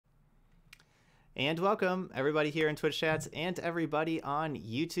And welcome everybody here in Twitch chats and everybody on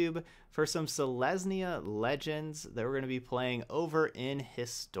YouTube for some Selesnya Legends that we're going to be playing over in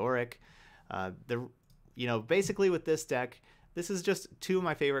Historic. Basically with this deck, this is just two of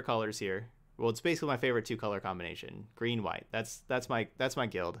my favorite colors here. Well, it's basically my favorite two color combination, green white. That's my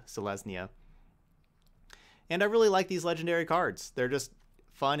guild, Selesnya. And I really like these legendary cards. They're just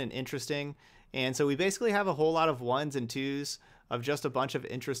fun and interesting. And so we basically have a whole lot of ones and twos of just a bunch of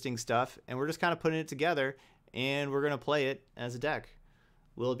interesting stuff, and we're just kind of putting it together, and we're going to play it as a deck.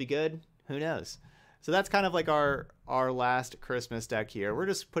 Will it be good? Who knows? So that's kind of like our last Christmas deck here. We're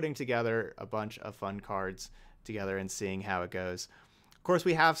just putting together a bunch of fun cards together and seeing how it goes. Of course,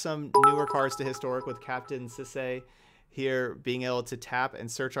 we have some newer cards to Historic with Captain Sisse here, being able to tap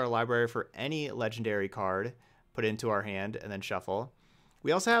and search our library for any legendary card, put it into our hand, and then shuffle.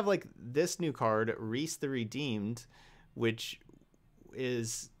 We also have like this new card, Reese the Redeemed, which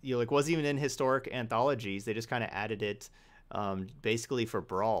is wasn't even in Historic anthologies. They just kind of added it basically for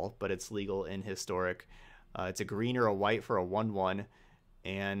Brawl, but it's legal in Historic. It's a green or a white for a 1/1,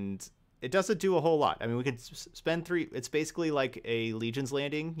 and it doesn't do a whole lot. I mean, we could spend 3. It's basically like a Legion's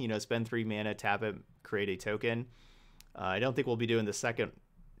Landing. Spend 3 mana, tap it, create a token. I don't think we'll be doing the second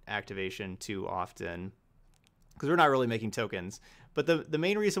activation too often because we're not really making tokens. But the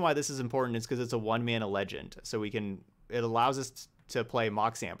main reason why this is important is because it's a 1-mana legend, so it allows us to play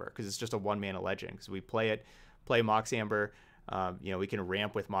Mox Amber because it's just a 1-mana legend. Because we play Mox Amber, we can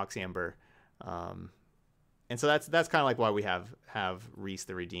ramp with Mox Amber, and so that's kind of like why we have Reese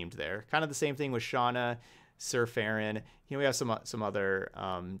the Redeemed there. Kind of the same thing with Shauna, Sir Farron. We have some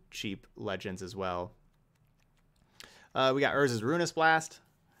other cheap legends as well. We got Urza's Ruinous Blast,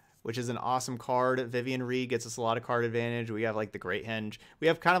 which is an awesome card. Vivian Reed gets us a lot of card advantage. We have like the Great Henge. We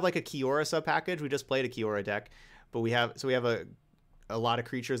have kind of like a Kiora sub package. We just played a Kiora deck, but we have a lot of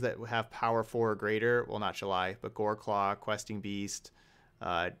creatures that have power 4 or greater. Well, not Shalai, but Goreclaw, Questing Beast,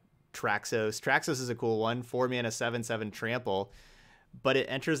 Traxos. Traxos is a cool one. 4 mana, 7/7 trample, but it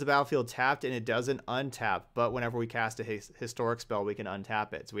enters the battlefield tapped and it doesn't untap. But whenever we cast a historic spell, we can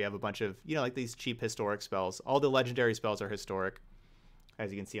untap it. So we have a bunch of like these cheap historic spells. All the legendary spells are historic,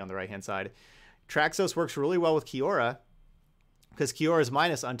 as you can see on the right hand side. Traxos works really well with Kiora because Kiora's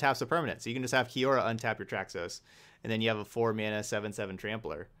minus untaps a permanent. So you can just have Kiora untap your Traxos, and then you have a 4 mana 7/7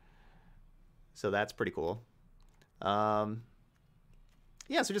 trampler. So that's pretty cool. So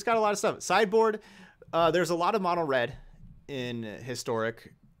just got a lot of stuff. Sideboard, there's a lot of mono red in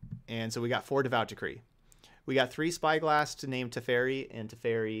Historic, and so we got 4 Devout Decree. We got 3 Spyglass to name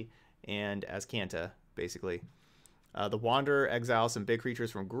Teferi and Azcanta, basically. The Wanderer exiles some big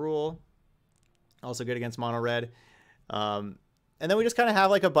creatures from Gruul, also good against mono red. And then we just kind of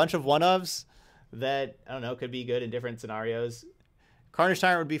have like a bunch of one-ofs that, I don't know, could be good in different scenarios. Carnage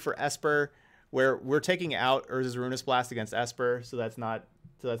Tyrant would be for Esper, where we're taking out Urza's Ruinous Blast against Esper, so that's not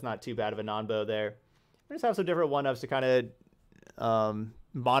too bad of a non-bow there. We just have some different one-ofs to kind of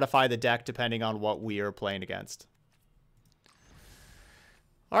modify the deck depending on what we are playing against.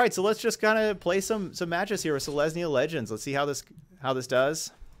 All right, so let's just kind of play some matches here with Selesnya Legends. Let's see how this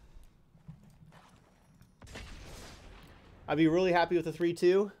does. I'd be really happy with the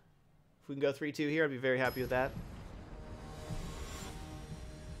 3-2. If we can go 3-2 here, I'd be very happy with that.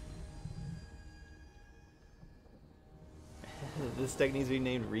 This deck needs to be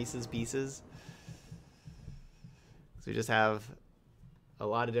named Reese's Pieces. So we just have a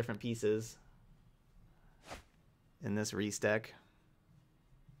lot of different pieces in this Reese deck.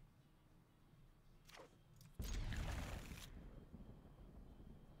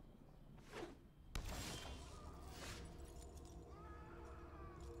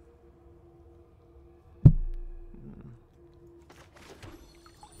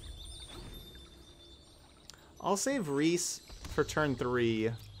 I'll save Reese for turn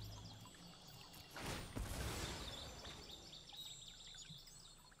 3.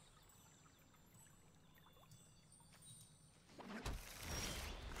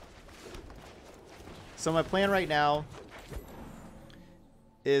 So my plan right now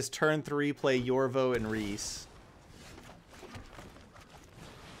is turn 3 play Yorvo and Reese.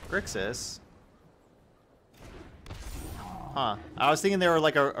 Grixis. Huh. I was thinking they were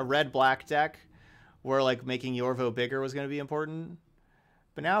like a red-black deck, where like making Yorvo bigger was going to be important.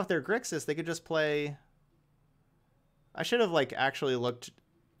 But now if they're Grixis, they could just play... I should have like actually looked...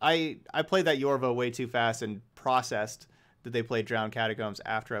 I played that Yorvo way too fast and processed that they played Drowned Catacombs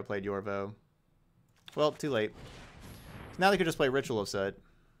after I played Yorvo. Well, too late. So now they could just play Ritual of Soot.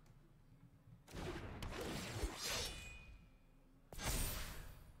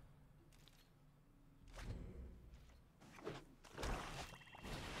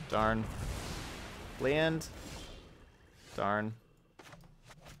 Darn. Land. Darn.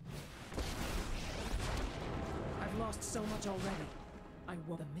 I've lost so much already.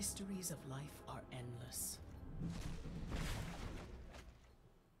 The mysteries of life are endless.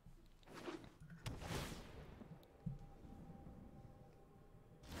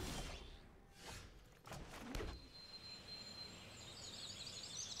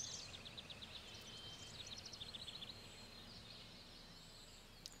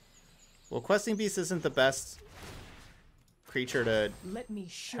 Well, Questing Beast isn't the best creature to Let me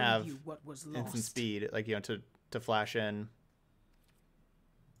show have you what was instant lost. speed, like, you know, to flash in.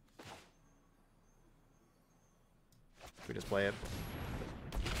 We just play it.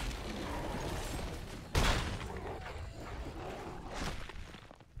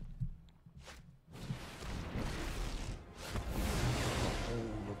 All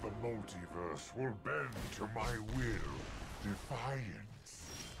of the multiverse will bend to my will. Defiance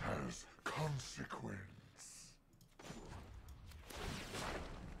has consequence.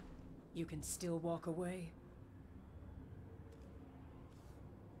 You can still walk away.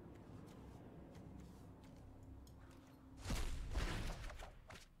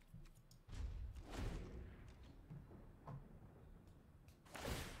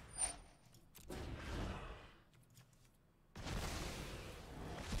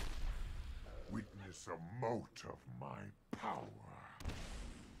 Witness a mote of my power.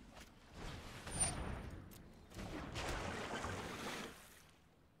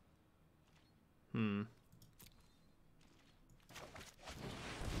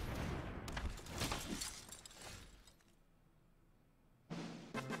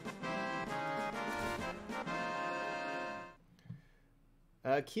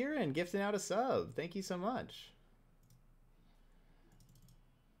 Kieran gifting out a sub. Thank you so much.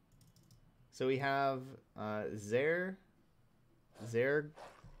 So we have Zer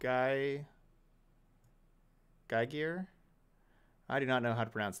Gear. I do not know how to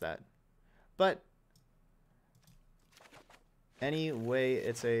pronounce that. But anyway,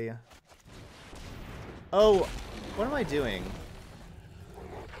 it's a... Oh, what am I doing?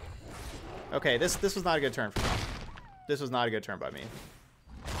 Okay, this was not a good turn for me. This was not a good turn by me.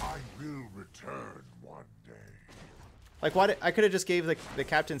 I will return one day. Like, why I could have just gave the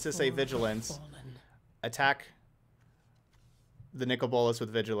Captain Sisay Vigilance, attack the Nicol Bolas with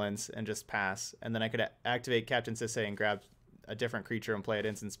Vigilance, and just pass. And then I could activate Captain Sisay and grab a different creature and play at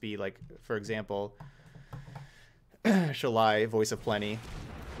instant speed. Like, for example, Shalai, Voice of Plenty.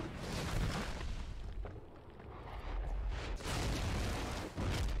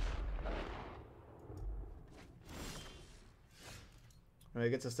 It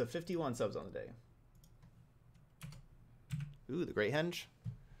gets us to 51 subs on the day. Ooh, the Great Henge.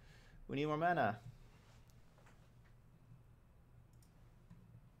 We need more mana.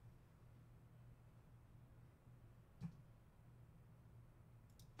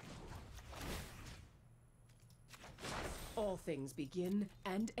 All things begin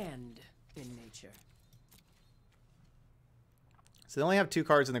and end in nature. So they only have 2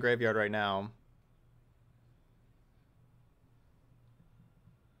 cards in the graveyard right now.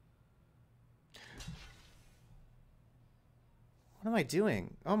 What am I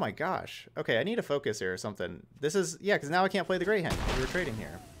doing? Oh my gosh. Okay, I need to focus here or something. This is... Yeah, because now I can't play the Grey Hen. We were trading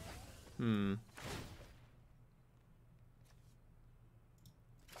here.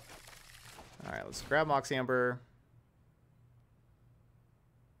 Alright, let's grab Mox Amber.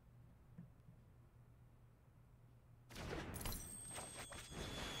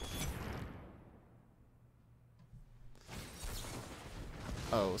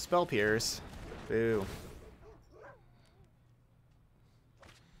 Oh, Spell Pierce. Boo.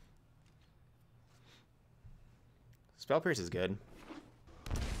 Spell Pierce is good.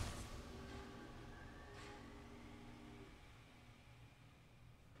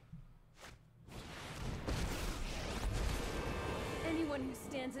 Anyone who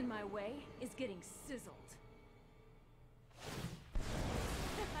stands in my way is getting sizzled.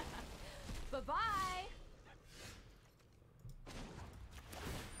 Bye-bye!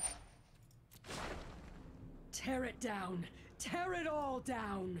 Tear it down! Tear it all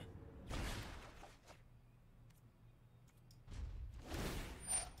down!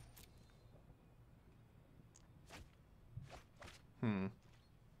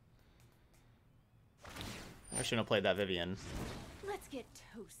 I shouldn't have played that Vivian. Let's get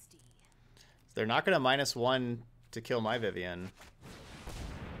toasty. They're not going to -1 to kill my Vivian.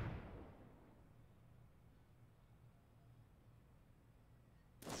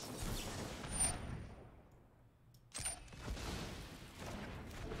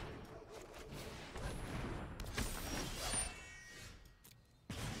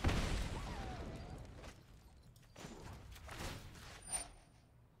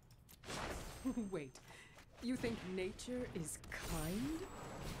 Wait, you think nature is kind?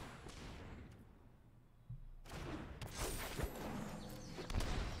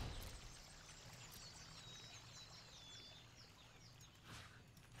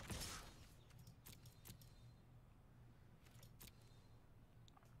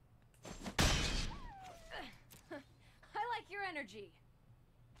 I like your energy.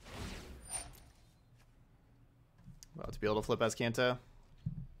 Well, to be able to flip as Kanto.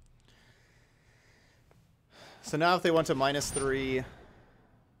 So now if they went to -3,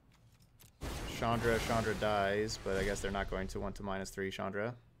 Chandra dies, but I guess they're not going to want to -3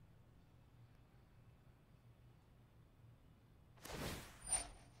 Chandra.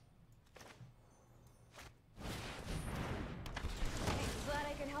 Glad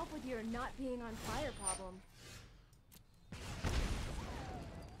I can help with your not being on fire problem.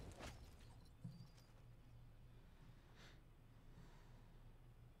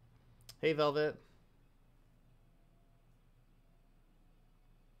 Hey, Velvet.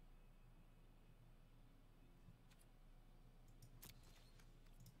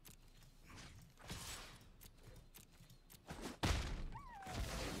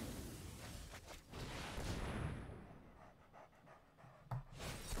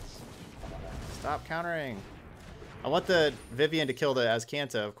 Stop countering. I want the Vivian to kill the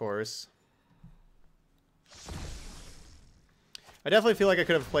Azcanta, of course. I definitely feel like I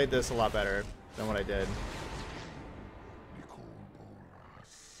could have played this a lot better than what I did. Nicol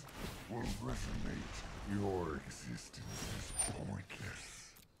Bolas will resonate. Your existence is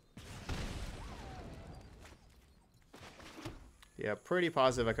pointless. Yeah, pretty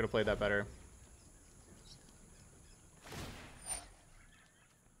positive I could have played that better.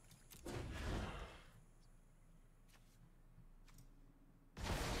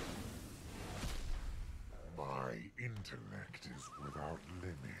 My intellect is without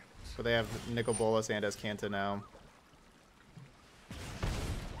limit. So they have Nicol Bolas and Azcanta now.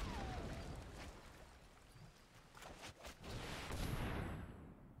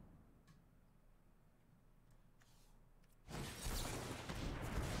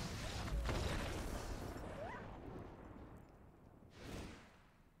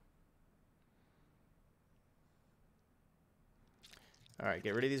 Alright,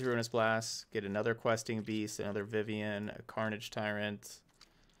 get rid of these Ruinous Blasts. Get another Questing Beast, another Vivian, a Carnage Tyrant.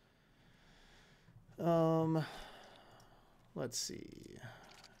 Let's see.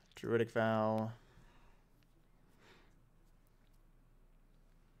 Druidic Vow.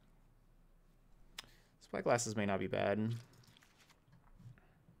 Spyglasses may not be bad.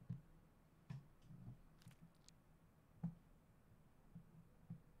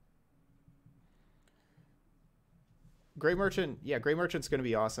 Grey Merchant, yeah, Grey Merchant's going to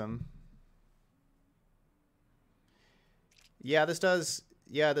be awesome. Yeah, this does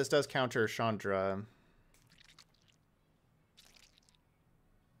counter Chandra.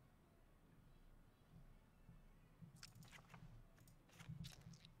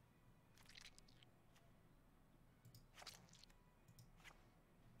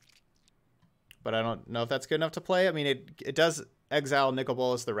 But I don't know if that's good enough to play. I mean, it does exile Nicol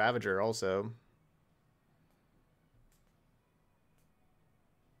Bolas the Ravager also.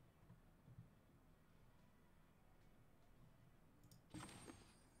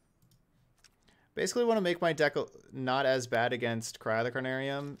 Basically want to make my deck not as bad against Cry of the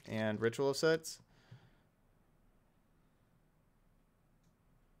Carnarium and Ritual of Soots.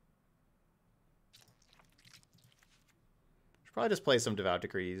 Should probably just play some Devout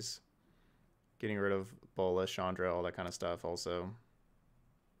Decrees. Getting rid of Bolas, Chandra, all that kind of stuff also.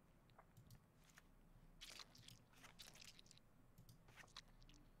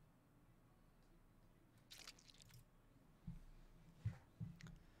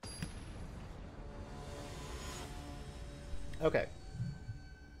 Okay.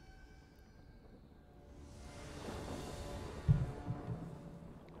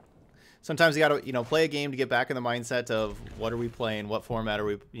 Sometimes you gotta, play a game to get back in the mindset of what are we playing, what format are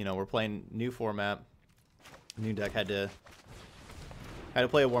we, we're playing new format. New deck had to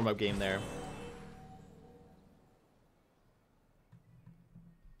play a warm-up game there.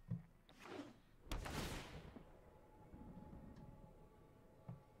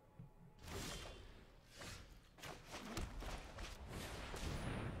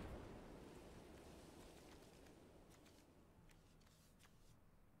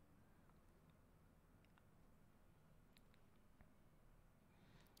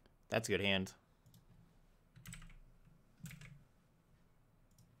 That's a good hand.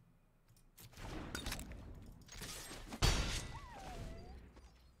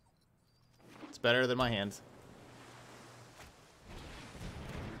 It's better than my hands.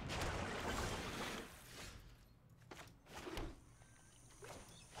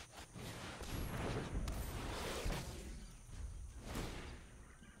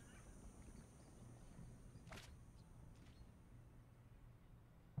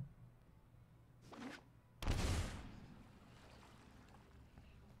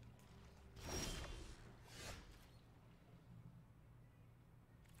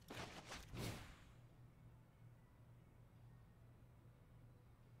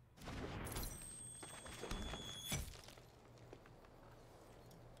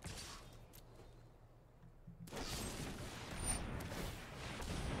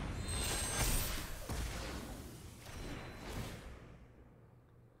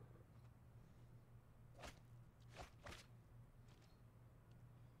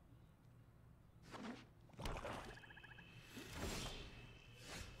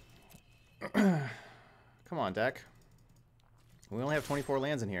 on, deck. We only have 24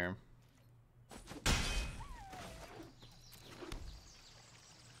 lands in here.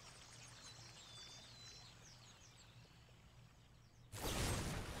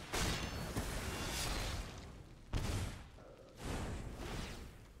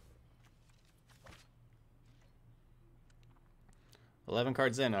 $11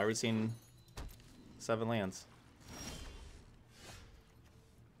 cards in. I've already seen 7 lands.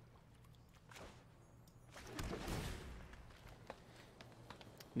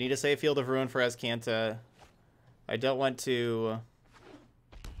 Need a safe Field of Ruin for Azcanta. I don't want to...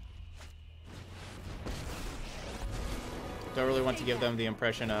 Don't really want to give them the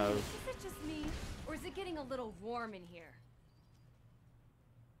impression of... Is it just me, or is it getting a little warm in here?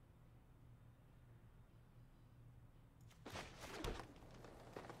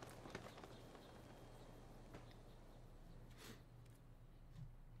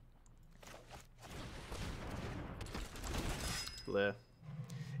 Bleh.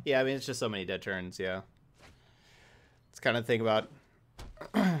 Yeah, I mean, it's just so many dead turns, yeah. It's kind of the thing about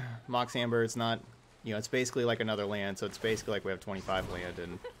Mox Amber. It's not, you know, it's basically like another land, so it's basically like we have 25 land,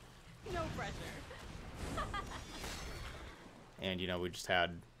 and... No pressure. And, you know, we just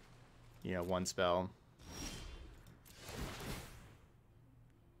had, you know, 1 spell.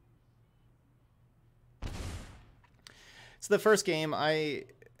 So the first game,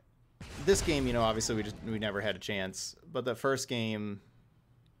 this game, you know, obviously we never had a chance, but the first game,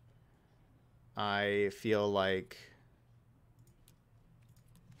 I feel like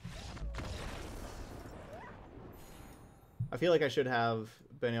I should have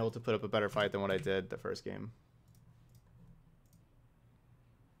been able to put up a better fight than what I did the first game.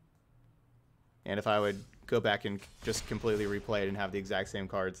 And if I would go back and just completely replay it and have the exact same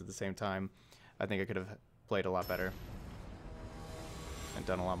cards at the same time, I think I could have played a lot better and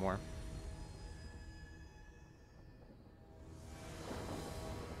done a lot more.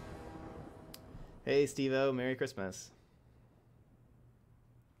 Hey, Steve-O, Merry Christmas.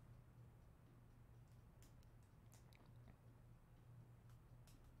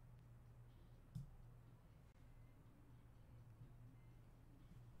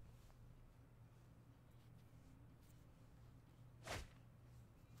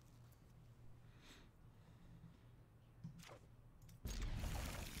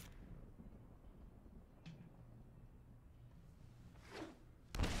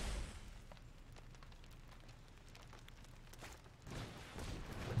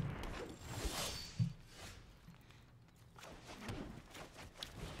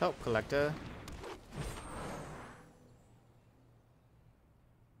 Help collector.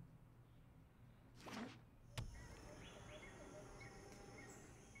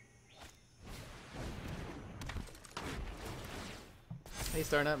 Hey,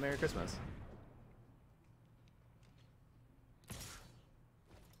 Starnut, Merry Christmas.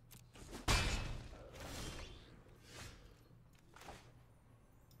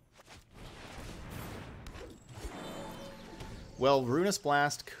 Well, Runus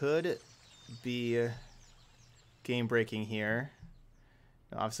Blast could be game-breaking here.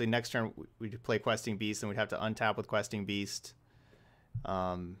 Obviously, next turn we'd play Questing Beast, and we'd have to untap with Questing Beast.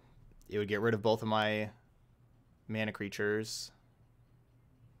 It would get rid of both of my mana creatures.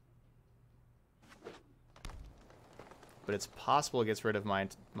 But it's possible it gets rid of my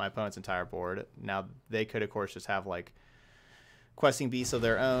opponent's entire board. Now, they could, of course, just have, like, Questing Beasts of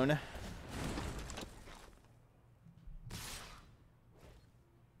their own.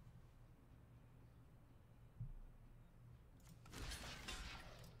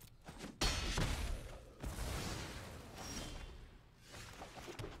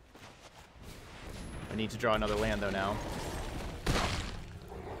 I need to draw another land, though, now.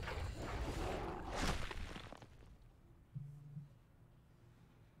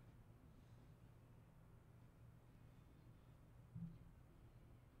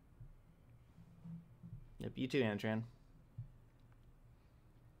 Yep, you too, Antran.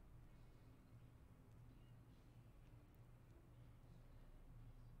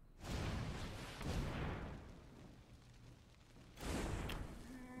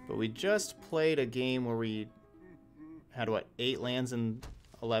 But we just played a game where we had, what, 8 lands and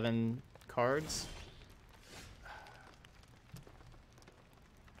 11 cards?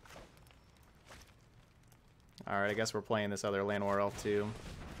 Alright, I guess we're playing this other Land War Elf too.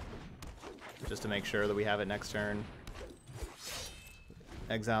 Just to make sure that we have it next turn.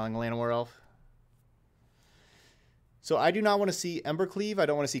 Exiling Land War Elf. So I do not want to see Embercleave. I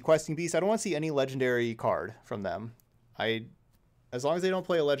don't want to see Questing Beast. I don't want to see any legendary card from them. As long as they don't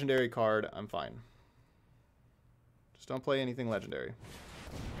play a legendary card, I'm fine. Just don't play anything legendary.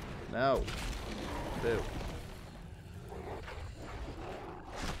 No. Boo.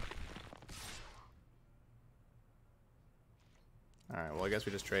 Alright, well I guess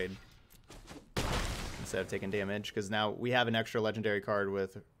we just trade instead of taking damage, because now we have an extra legendary card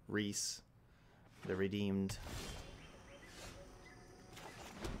with Reese, the redeemed.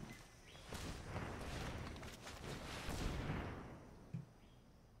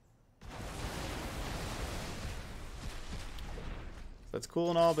 That's cool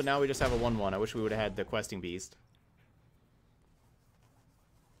and all, but now we just have a 1/1. I wish we would have had the questing beast.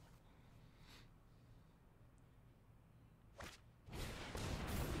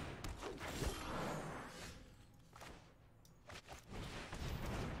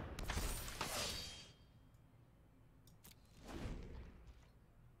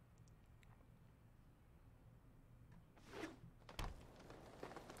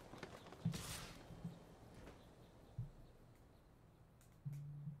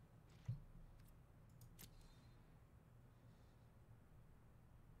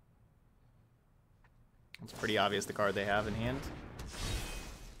 It's pretty obvious the card they have in hand.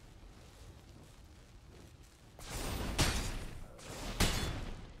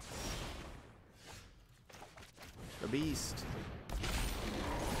 The beast.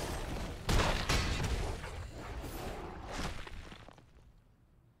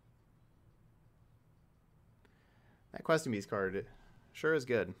 That questing beast card sure is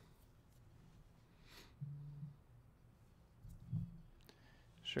good.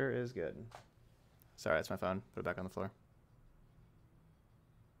 Sure is good. Sorry, that's my phone. Put it back on the floor.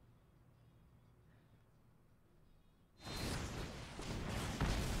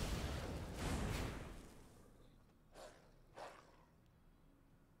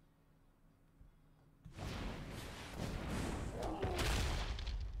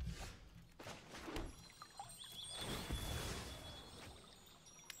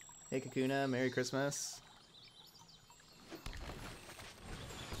 Hey Kakuna, Merry Christmas.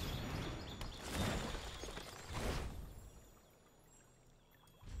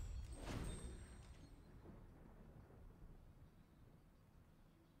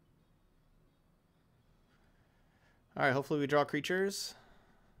 Alright, hopefully we draw creatures.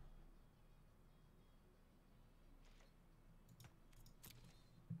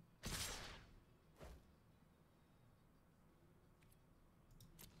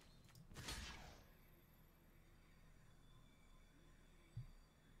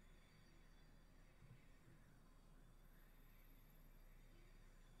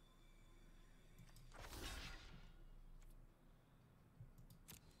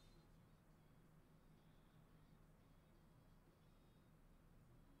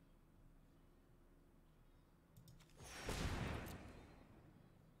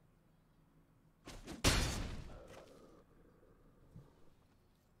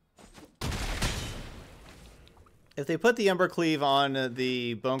 If they put the Ember Cleave on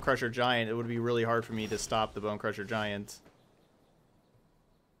the Bone Crusher Giant, it would be really hard for me to stop the Bone Crusher Giant.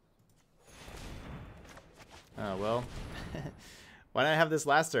 Oh, well. Why didn't I have this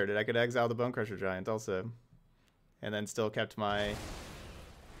last turn? I could exile the Bone Crusher Giant also. And then still kept my...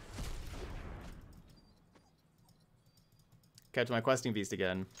 questing beast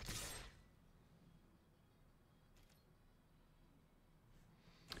again.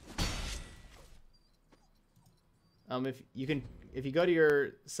 If you go to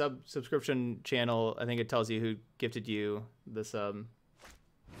your subscription channel, I think it tells you who gifted you the sub.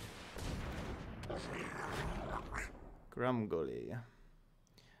 Grumgully.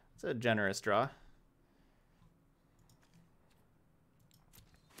 It's a generous draw.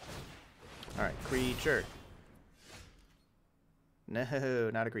 Alright, creature. No,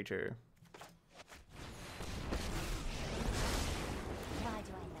 not a creature. Why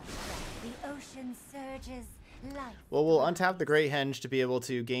do I love that? The ocean surges. Life. Well, we'll untap the Great Henge to be able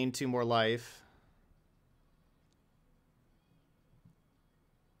to gain 2 more life.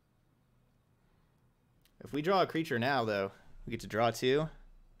 If we draw a creature now, though, we get to draw 2.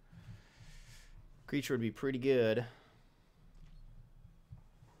 Creature would be pretty good.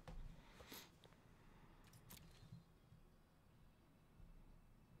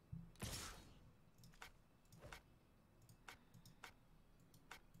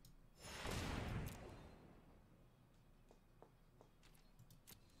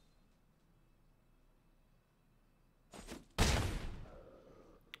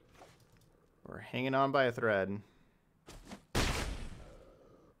 We're hanging on by a thread.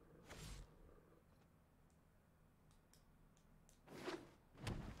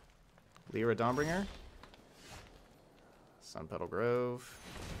 Lyra Dawnbringer. Sunpetal Grove.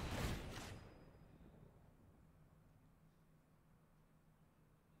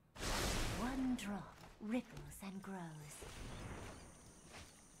 One drop ripples and grows.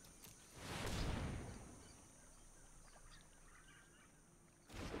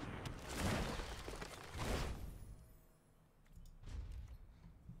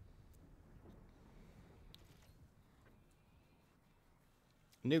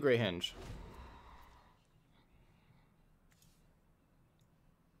 New Grey Hinge.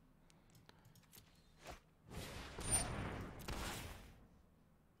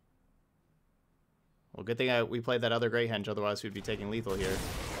 Well, good thing we played that other Grey Henge, otherwise we'd be taking lethal here.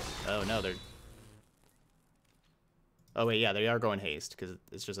 Oh, no, they're... Oh, wait, yeah, they are going haste, because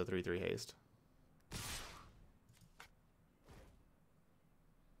it's just a 3-3 haste.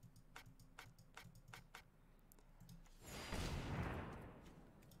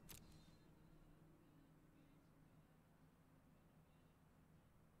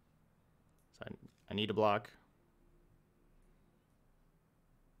 So I need to block.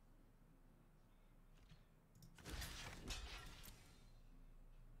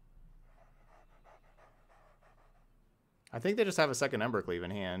 I think they just have a second Embercleave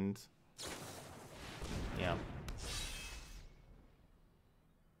in hand. Yeah.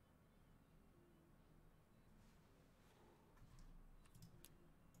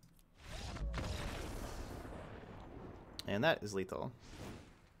 And that is lethal.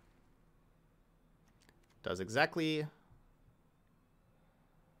 Does exactly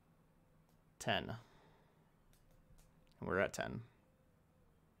 10. And we're at 10.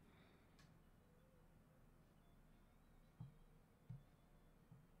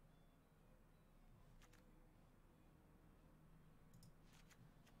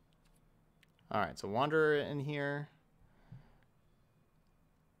 Alright, so Wanderer in here.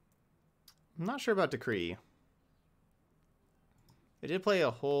 I'm not sure about Decree. They did play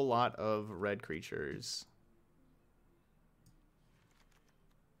a whole lot of red creatures.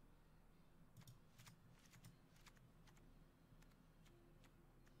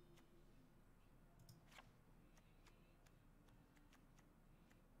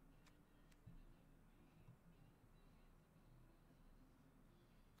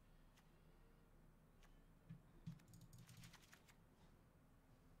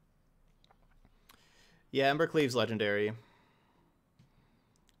 Yeah, Embercleave's legendary.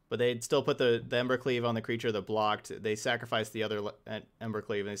 But they'd still put the Embercleave on the creature that blocked. They sacrificed the other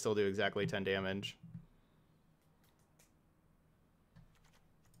Embercleave and they still do exactly 10 damage.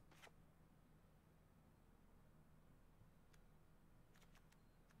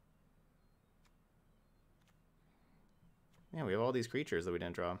 Yeah, we have all these creatures that we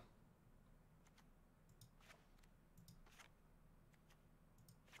didn't draw.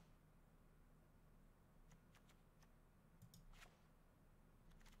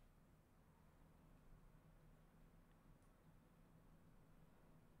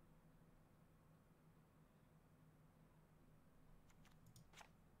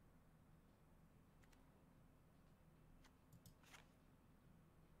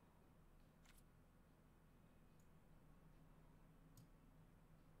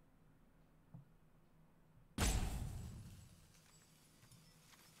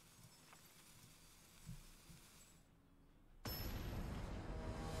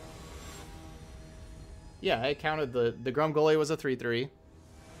 Yeah, I counted the Grumgully was a 3/3.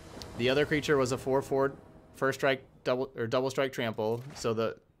 The other creature was a 4/4 first strike double strike trample. So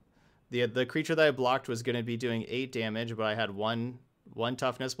the creature that I blocked was going to be doing 8 damage, but I had one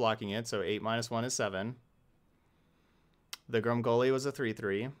toughness blocking it, so 8 minus 1 is 7. The Grumgully was a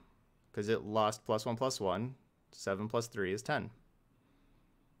 3/3 because it lost +1/+1. 7 plus 3 is 10.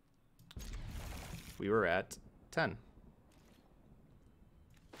 We were at 10.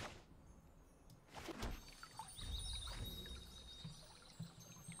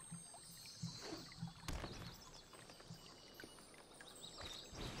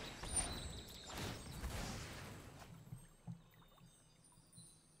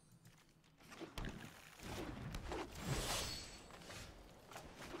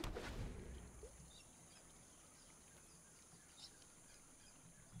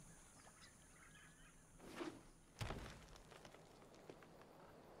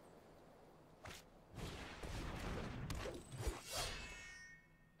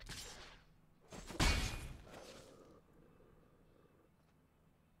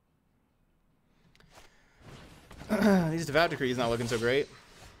 These Devout Decrees not looking so great.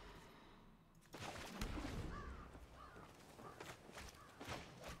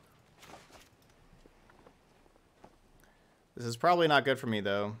 This is probably not good for me,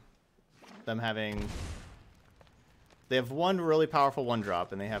 though. Them having... They have one really powerful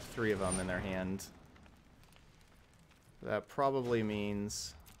 1-drop, and they have 3 of them in their hand. That probably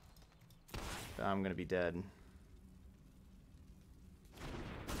means that I'm going to be dead.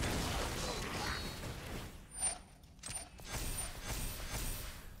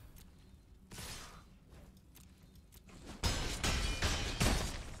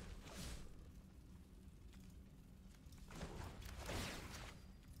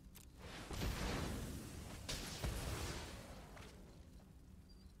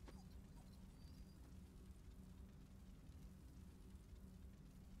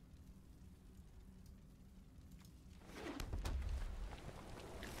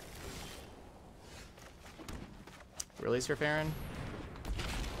 Release your Farron.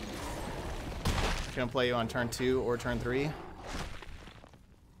 Gonna play you on turn 2 or turn 3.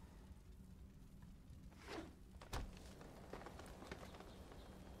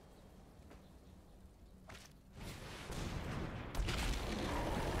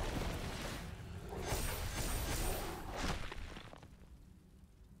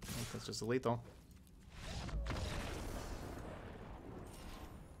 That's just a lethal.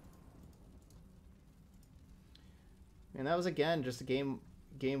 And that was again just a game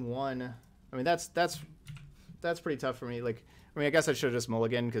 1. I mean that's pretty tough for me. Like, I mean, I guess I should have just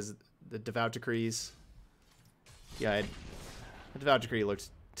mulliganed because the Devout Decrees. Yeah, the Devout Decree looked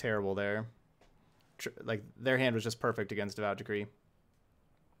terrible there. Like their hand was just perfect against Devout Decree.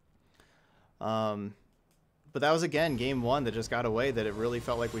 But that was again game 1 that just got away that it really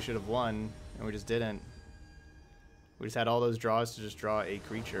felt like we should have won, and we just didn't. We just had all those draws to just draw a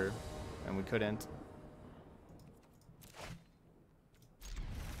creature, and we couldn't.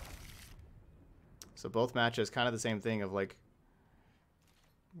 So both matches kind of the same thing of like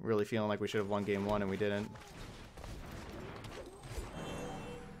really feeling like we should have won game 1 and we didn't.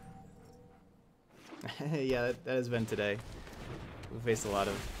 Yeah, that has been today. We faced a lot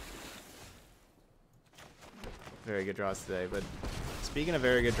of very good draws today, but speaking of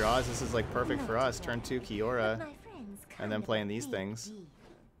very good draws, this is like perfect for us. Turn 2 Kiora, and then playing these things.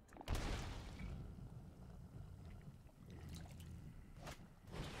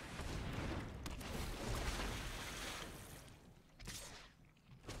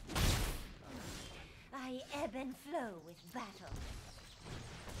 I ebb and flow with battle.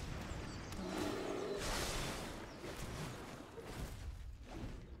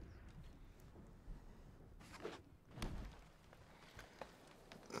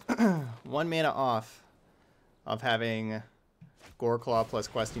 One mana off of having Goreclaw plus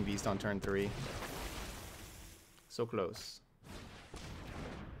Questing Beast on turn 3. So close.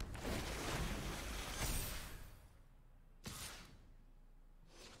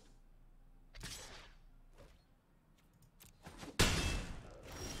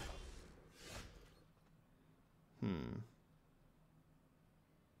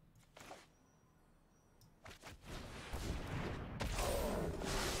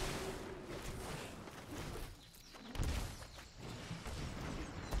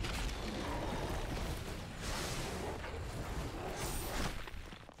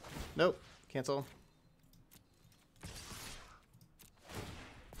 Nope. Cancel.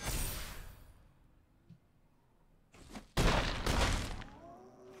 I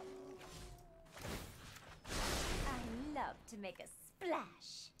love to make a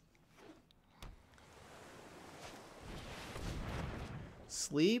splash.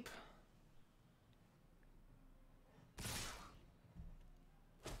 Sleep.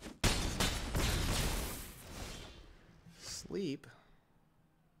 Sleep.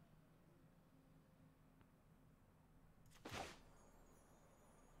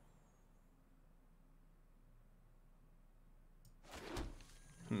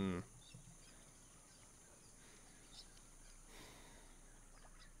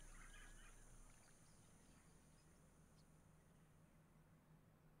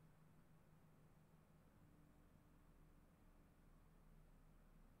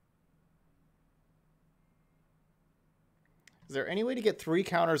 Is there any way to get 3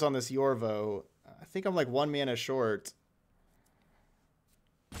 counters on this Yorvo? I think I'm like 1 mana short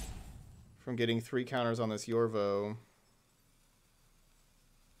from getting 3 counters on this Yorvo.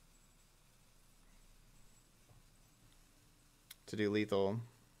 To do lethal.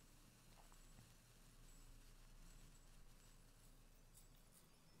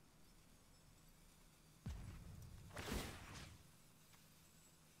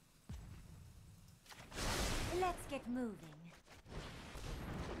 Let's get moving.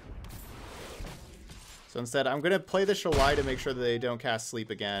 So instead, I'm going to play the Shalai to make sure that they don't cast Sleep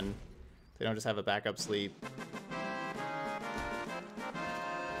again. They don't just have a backup Sleep.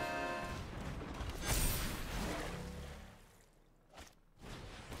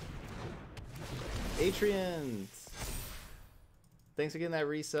 Atriant! Thanks for getting that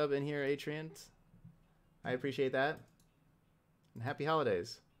resub in here, Atriant. I appreciate that. And happy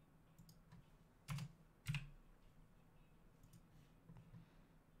holidays.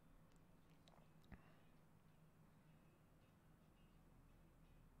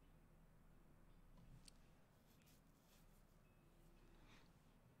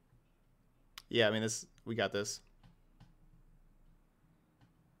 Yeah, I mean, we got this.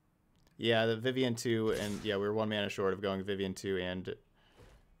 Yeah, the Vivian 2, and yeah, we were 1 mana short of going Vivian 2 and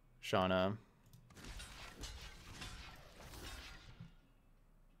Shauna.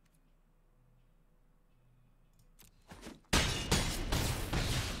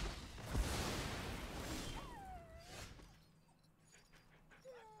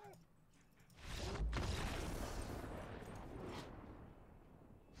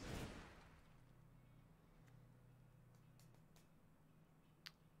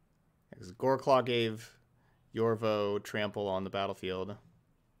 Because Goreclaw gave Yorvo trample on the battlefield.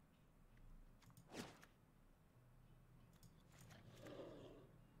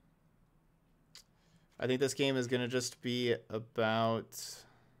 I think this game is going to just be about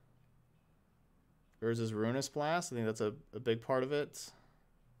Urza's Ruinous Blast. I think that's a big part of it.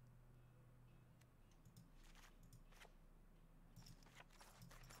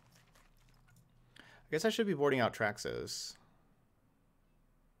 I guess I should be boarding out Traxos.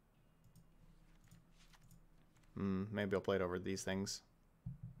 Maybe I'll play it over these things.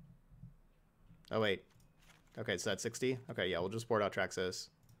 Oh, wait. Okay, so that's 60? Okay, yeah, we'll just board out Traxos.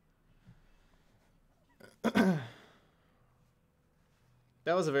 That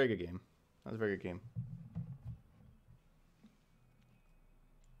was a very good game. That was a very good game.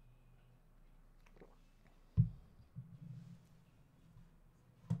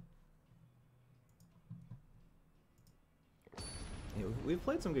 Yeah, we've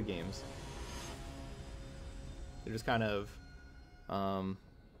played some good games. They're just kind of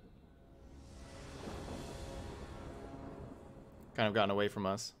gotten away from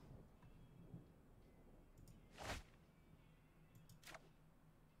us.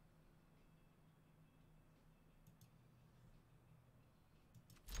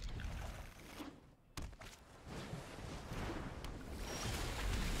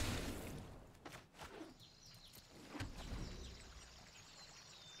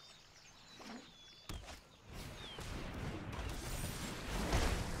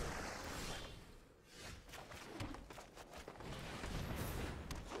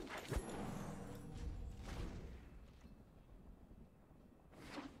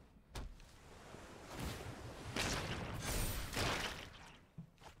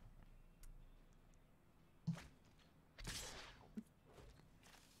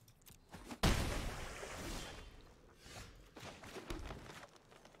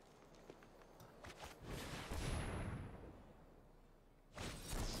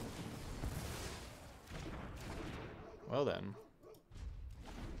 Well then.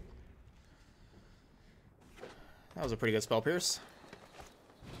 That was a pretty good spell pierce.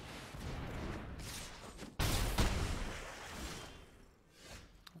 That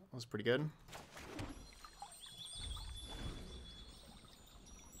was pretty good.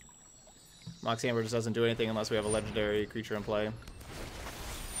 Mox Hammer just doesn't do anything unless we have a legendary creature in play.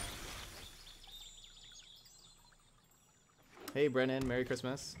 Hey Brennan, Merry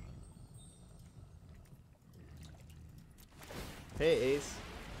Christmas. Hey Ace.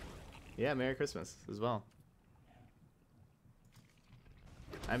 Yeah, Merry Christmas as well.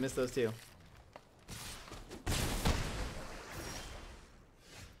 I missed those too.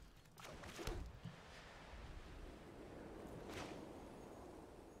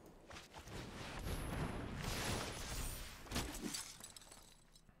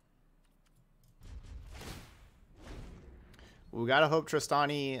 We gotta hope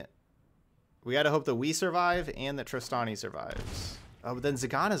Tristani. We gotta hope that we survive and that Tristani survives. Oh, but then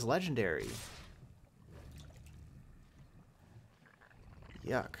Zagana's legendary.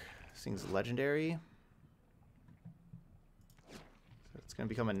 Yuck. This thing's legendary. So it's gonna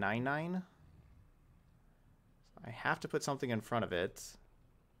become a 9/9. I have to put something in front of it.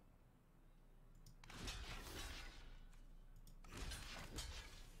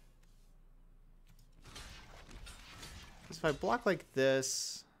 If I block like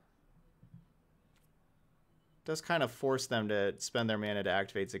this, it does kind of force them to spend their mana to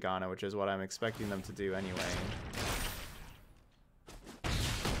activate Zagana, which is what I'm expecting them to do anyway.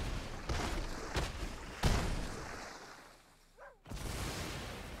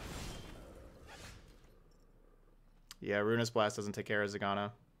 Yeah, Ruinous Blast doesn't take care of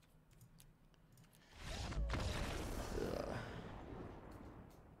Zagana. Ugh.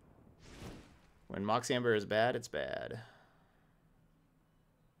 When Mox Amber is bad, it's bad.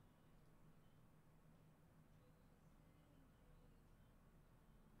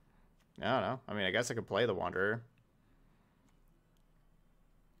 I don't know. I mean, I guess I could play the Wanderer.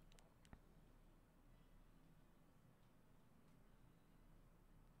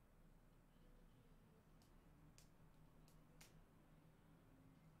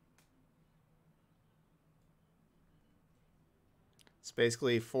 It's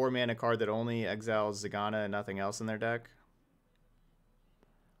basically 4-mana card that only exiles Zagana and nothing else in their deck.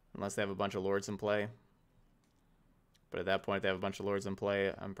 Unless they have a bunch of Lords in play. But at that point, if they have a bunch of Lords in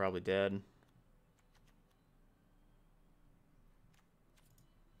play, I'm probably dead.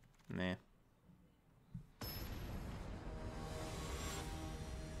 Meh.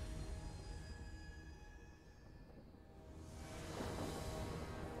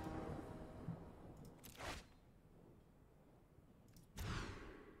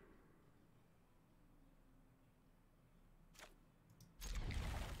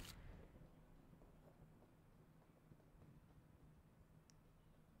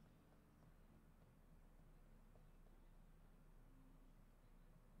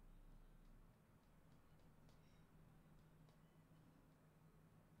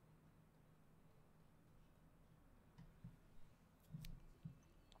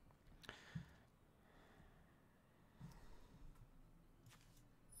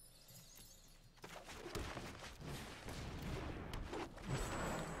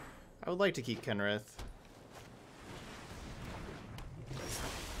 I would like to keep Kenrith.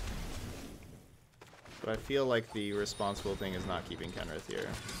 But I feel like the responsible thing is not keeping Kenrith here.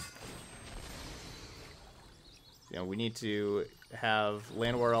 You know, we need to have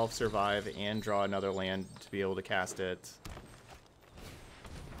Land War Elf survive and draw another land to be able to cast it.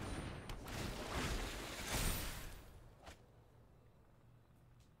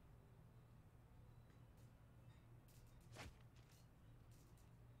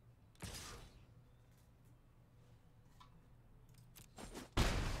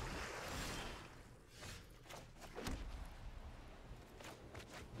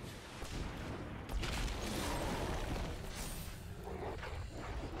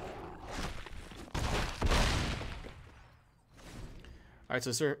 Alright,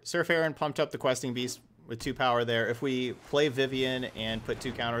 so Surf Aaron pumped up the Questing Beast with 2 power there. If we play Vivian and put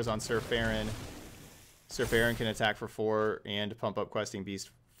 2 counters on Surf Aaron can attack for 4 and pump up Questing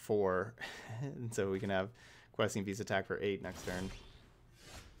Beast 4. And so we can have Questing Beast attack for 8 next turn.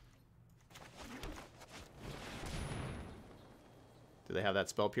 Do they have that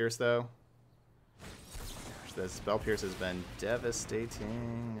Spell Pierce, though? Gosh, the Spell Pierce has been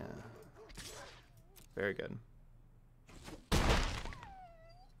devastating. Very good.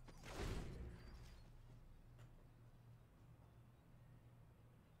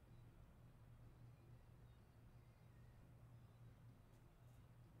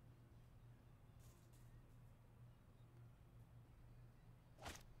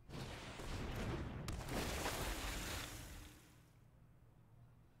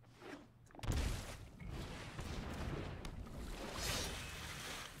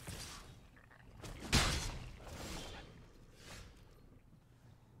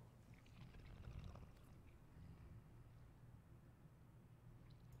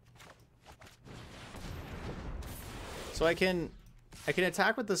 So I can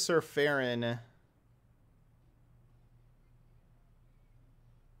attack with the Surferin.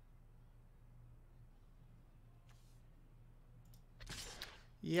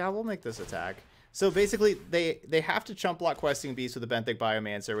 Yeah, we'll make this attack. So basically, they have to chump block Questing Beast with a Benthic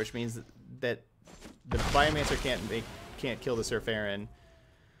Biomancer, which means that the Biomancer can't kill the Surferin.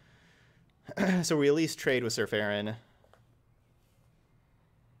 So we at least trade with Surferin.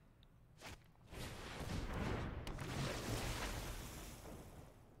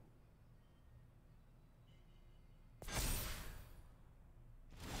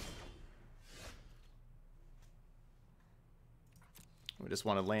 We just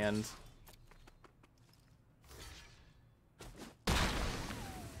want to land.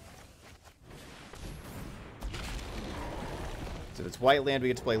 So if it's white land, we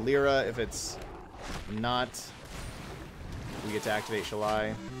get to play Lyra. If it's not, we get to activate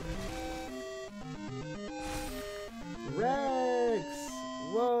Shalai. Rex!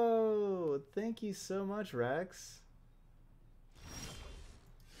 Whoa! Thank you so much, Rex.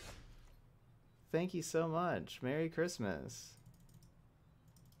 Thank you so much. Merry Christmas.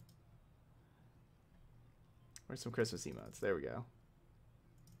 Where's some Christmas emotes? There we go.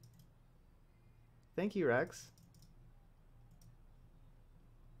 Thank you, Rex.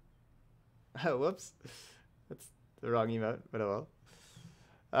 Oh, whoops. That's the wrong emote, but oh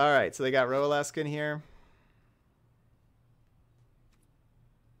well. Alright, so they got Roalesk in here.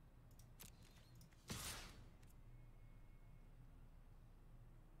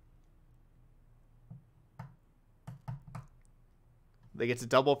 They get to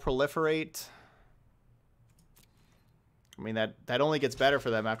double proliferate. I mean, that only gets better for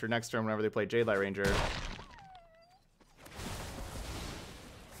them after next turn whenever they play Jadelight Ranger.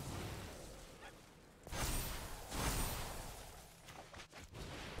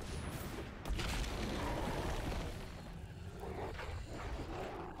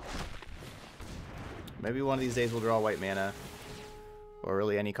 Maybe one of these days we'll draw white mana. Or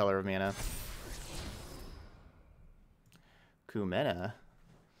really any color of mana. Kumena?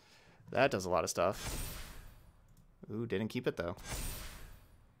 That does a lot of stuff. Ooh, didn't keep it though.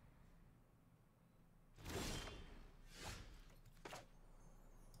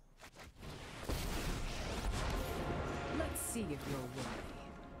 Let's see if you're worthy.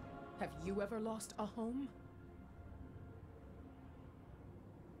 Have you ever lost a home?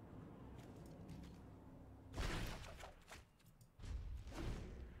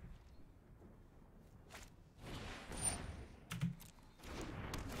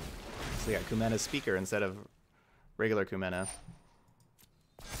 So we got Kumena's Speaker instead of regular Kumena.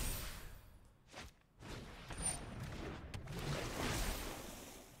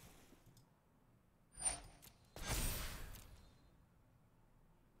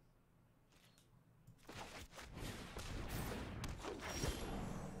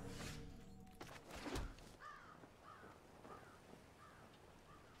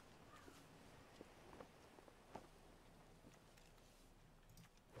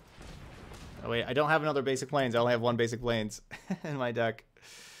 I don't have another basic plains. I only have one basic plains in my deck.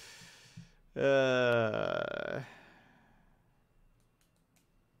 There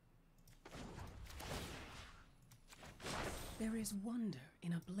is wonder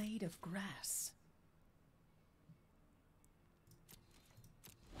in a blade of grass.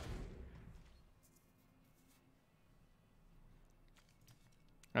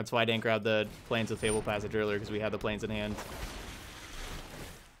 That's why I didn't grab the Plains of Fable Passage earlier, because we had the Plains in hand.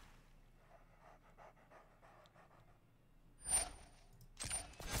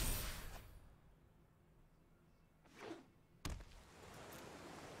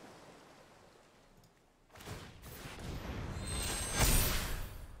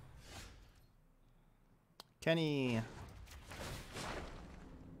 Kenny.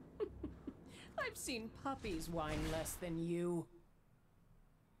 I've seen puppies whine less than you.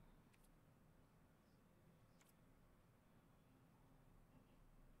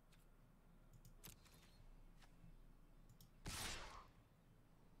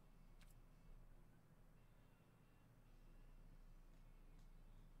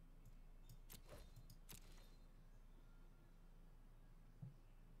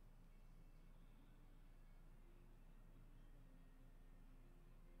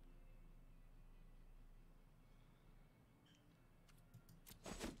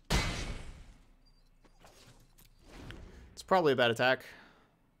 It's probably a bad attack.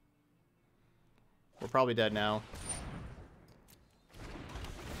 We're probably dead now.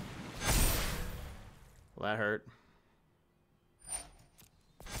 Well, that hurt.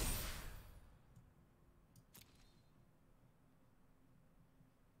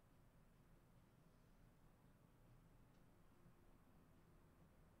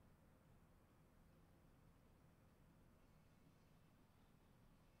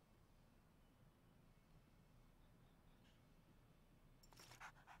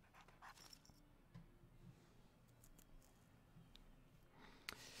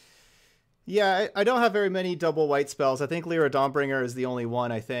 Yeah, I don't have very many double white spells. I think Lyra Dawnbringer is the only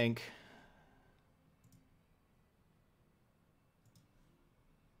one, I think.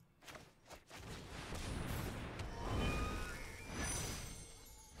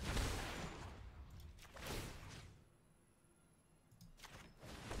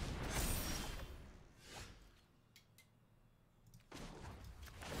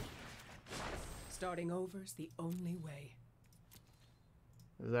 Starting over's the only way.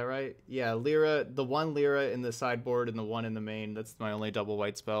 Is that right? Yeah, Lyra, the one Lyra in the sideboard and the one in the main. That's my only double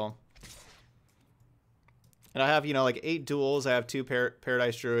white spell. And I have, you know, like 8 duels. I have 2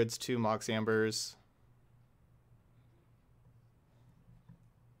 Paradise Druids, 2 Mox Ambers.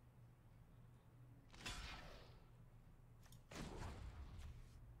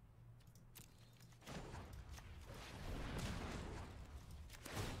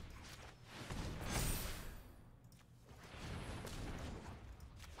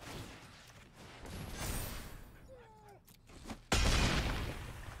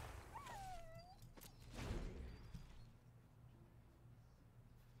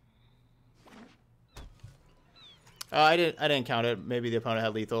 I didn't count it. Maybe the opponent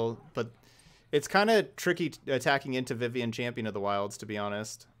had lethal, but it's kind of tricky attacking into Vivian, Champion of the Wilds, to be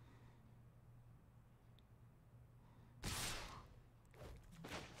honest.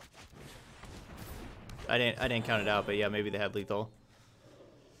 I didn't count it out, but yeah, maybe they had lethal.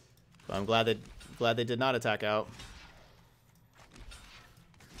 So I'm glad they did not attack out.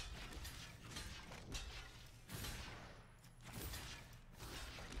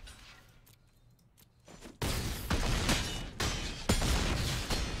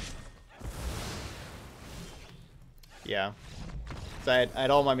 Yeah. So I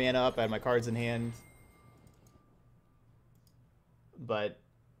had all my mana up, I had my cards in hand. But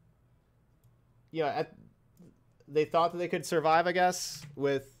yeah, they thought that they could survive, I guess,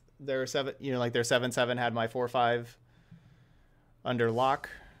 with their 7, you know, like their 7/7 had my 4/5 under lock.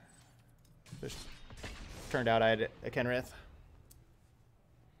 Just turned out I had a Kenrith.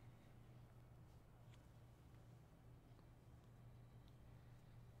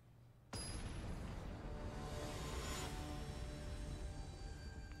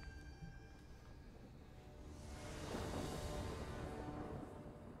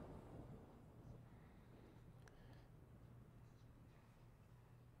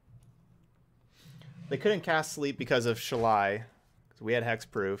 They couldn't cast Sleep because of Shalai, because we had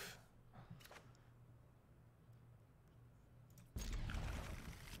Hexproof.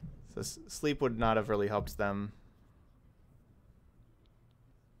 So Sleep would not have really helped them.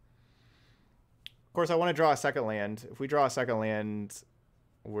 Of course, I want to draw a second land. If we draw a second land,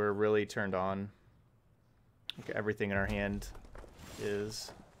 we're really turned on. Okay, everything in our hand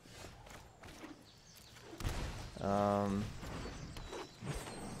is.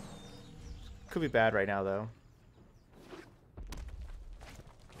 Could be bad right now, though.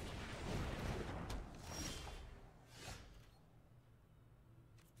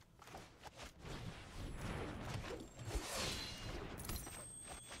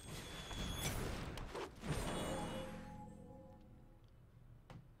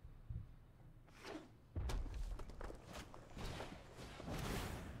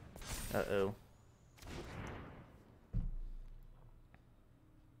 Uh-oh.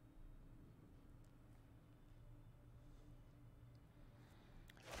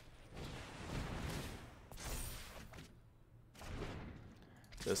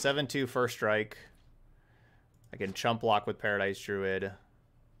 So 7-2 first strike. I can chump block with Paradise Druid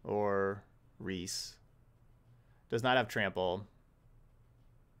or Reese. Does not have trample.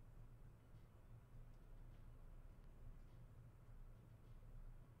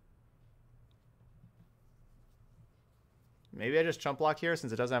 Maybe I just chump block here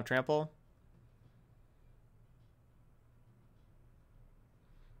since it doesn't have trample.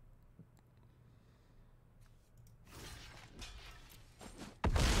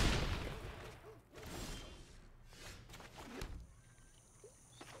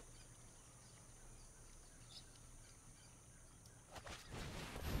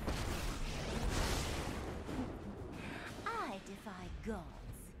 I defy gods,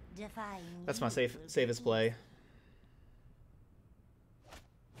 defying That's my you safest play.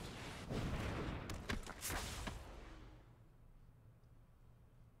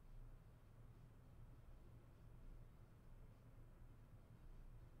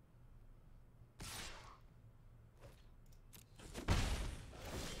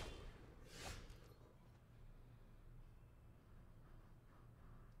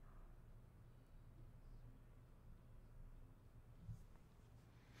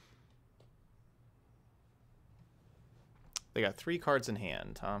 They got 3 cards in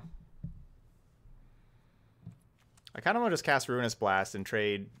hand, huh? I kind of want to just cast Ruinous Blast and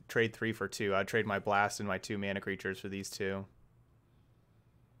trade 3 for 2. I'd trade my Blast and my 2 mana creatures for these 2.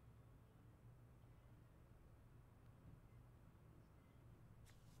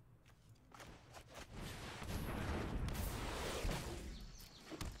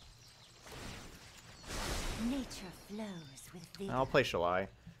 Nature flows with vigor. I'll play Shalai.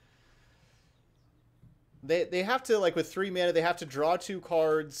 They have to, like, with 3 mana, they have to draw 2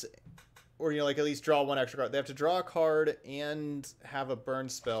 cards, or, you know, like, at least draw 1 extra card. They have to draw a card and have a burn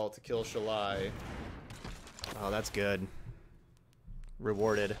spell to kill Shalai. Oh, that's good.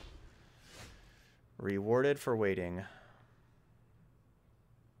 Rewarded. Rewarded for waiting.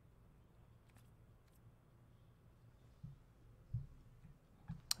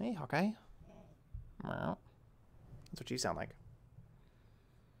 Hey, Hawkeye. Meow. That's what you sound like.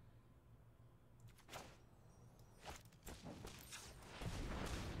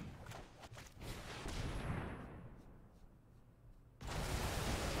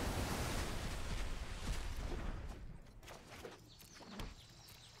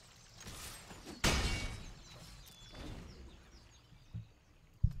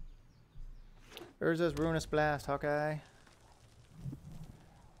 Urza's Ruinous Blast, Hawkeye.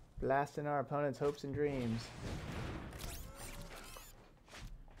 Blasting our opponent's hopes and dreams.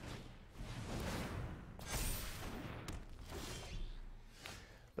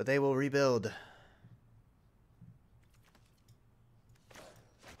 But they will rebuild.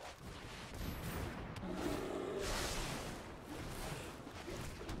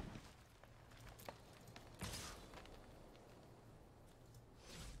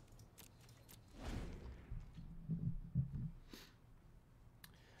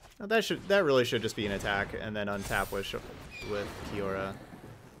 Now that really should just be an attack and then untap with Kiora.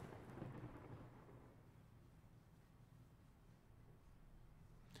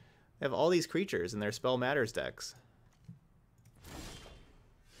 They have all these creatures in their Spell Matters decks.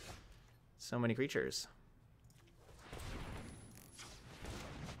 So many creatures.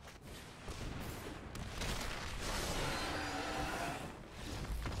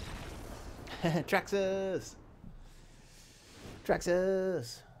 Traxxas!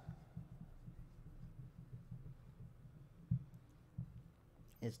 Traxxas!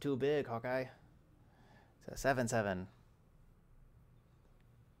 It's too big, Hawkeye. It's a 7/7.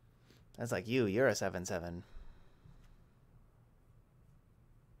 That's like you. You're a 7/7.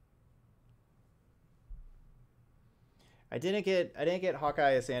 I didn't get Hawkeye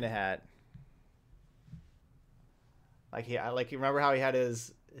a Santa hat. Like you remember how he had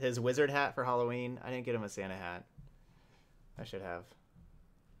his wizard hat for Halloween? I didn't get him a Santa hat. I should have.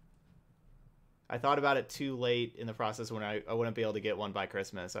 I thought about it too late in the process when I wouldn't be able to get one by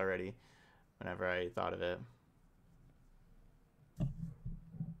Christmas already. Whenever I thought of it.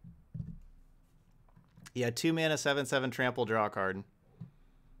 Yeah, 2 mana, 7/7 trample, draw a card.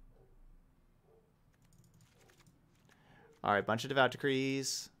 All right, bunch of devout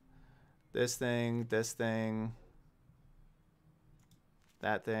decrees. This thing, that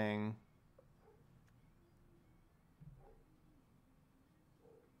thing.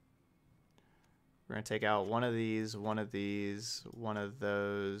 We're gonna take out one of these, one of these, one of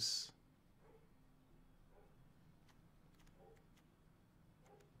those.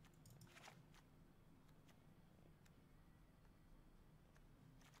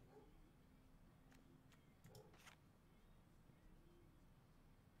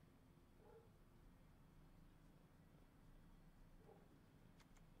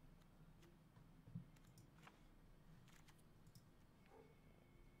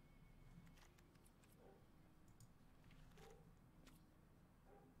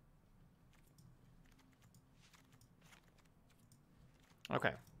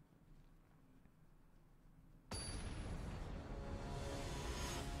 Okay.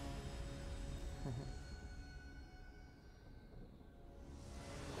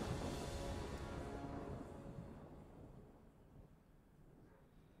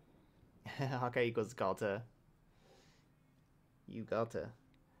 Hawkeye equals Galta. You Galta.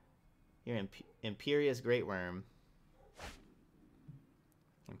 You're Imperious Great Worm.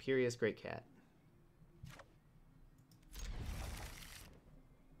 Imperious Great Cat.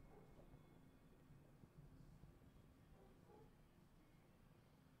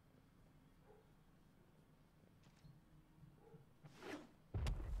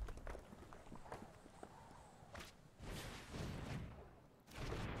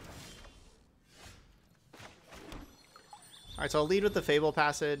 Alright, so I'll lead with the Fable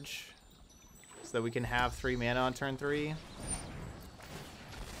Passage so that we can have 3 mana on turn 3.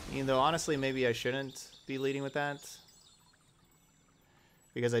 Even though, honestly, maybe I shouldn't be leading with that.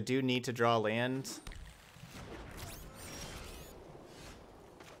 Because I do need to draw land.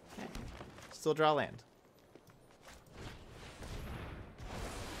 Okay. Still draw land.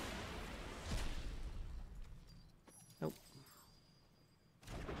 Nope.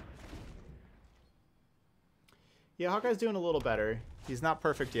 Yeah, Hawkeye's doing a little better. He's not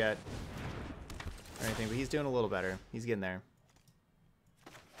perfect yet or anything, but he's doing a little better. He's getting there.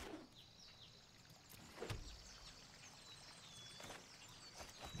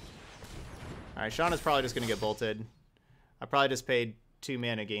 Alright, Sean is probably just going to get bolted. I probably just paid 2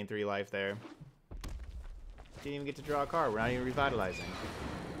 mana, gain 3 life there. Didn't even get to draw a card. We're not even revitalizing.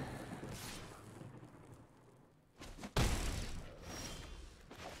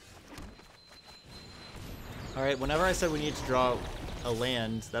 Alright, whenever I said we need to draw a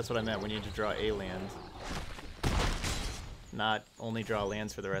land, that's what I meant. We need to draw a land. Not only draw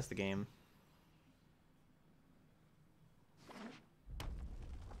lands for the rest of the game.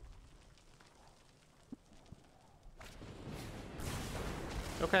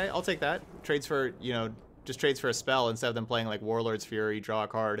 Okay, I'll take that. Trades for, you know, just trades for a spell instead of them playing like Warlord's Fury, draw a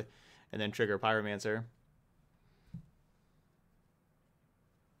card, and then trigger Pyromancer.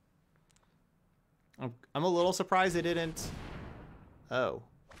 I'm a little surprised they didn't... Oh.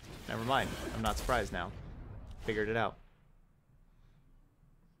 Never mind. I'm not surprised now. Figured it out.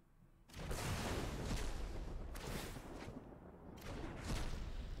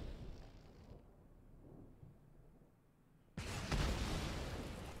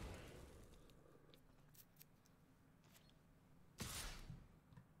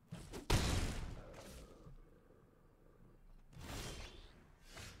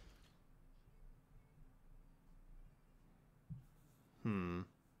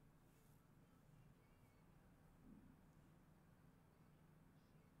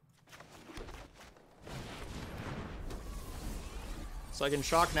 So I can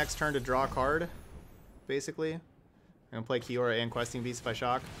shock next turn to draw a card, basically. I'm going to play Kiora and Questing Beast if I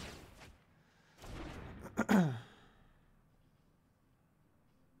shock.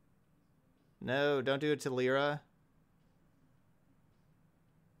 No, don't do it to Lyra.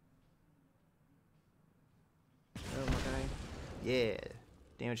 Oh, my guy. Yeah.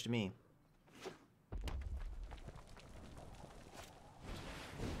 Damage to me.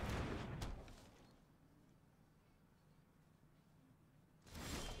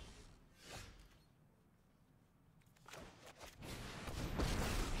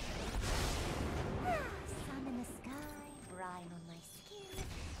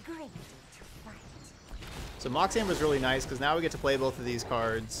 So Mox Amber is really nice because now we get to play both of these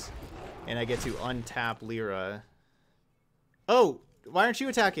cards, and I get to untap Lyra. Oh, why aren't you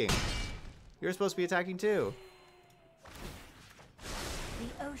attacking? You're supposed to be attacking too.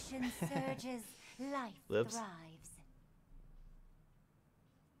 The ocean surges, life Whoops. thrives.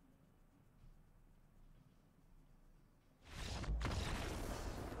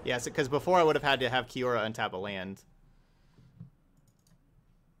 Yes, because before I would have had to have Kiora untap a land.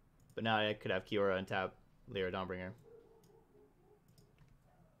 But now I could have Kiora untap Lyra Dawnbringer.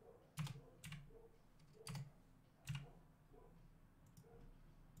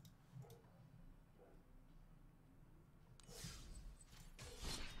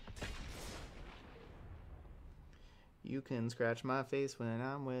 You can scratch my face when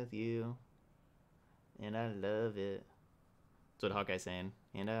I'm with you. And I love it. That's what Hawkeye's saying.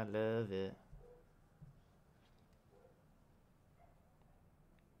 And I love it.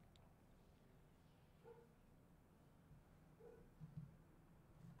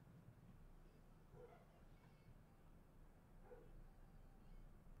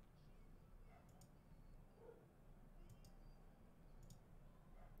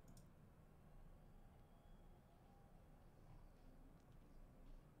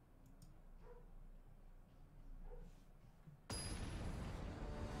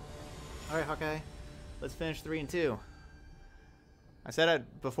 Alright, Hawkeye. Let's finish 3 and 2. I said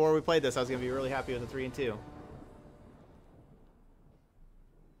before we played this I was going to be really happy with the 3 and 2.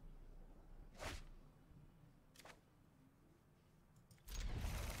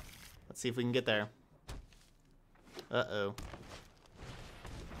 Let's see if we can get there. Uh-oh.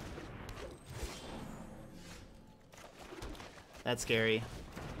 That's scary.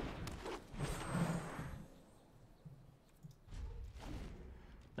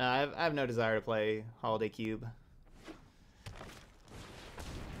 No, I have no desire to play Holiday Cube.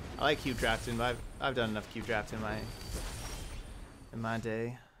 I like cube drafting, but I've done enough cube drafting in my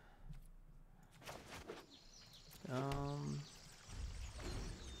day.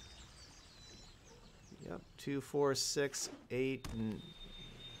 Yep, 2, 4, 6, 8, and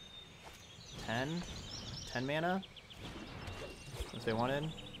 10. 10 mana. If they wanted.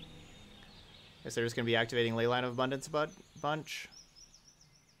 Guess they're just gonna be activating Leyline of Abundance bunch.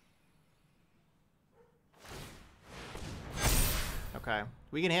 Okay,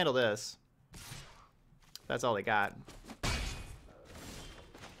 we can handle this. That's all they got.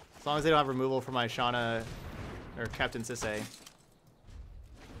 As long as they don't have removal for my Shauna or Captain Sisay.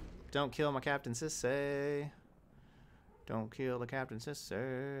 Don't kill my Captain Sisay. Don't kill the Captain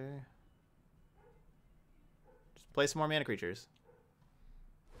Sisay. Just play some more mana creatures.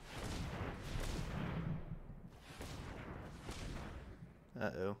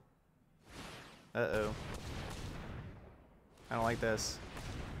 Uh-oh. Uh-oh. I don't like this.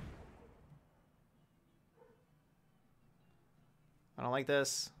 I don't like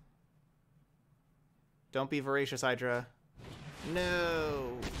this. Don't be Voracious Hydra.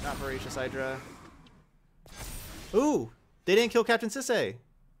 No, not Voracious Hydra. Ooh, they didn't kill Captain Sisay.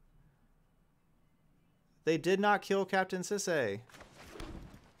 They did not kill Captain Sisay.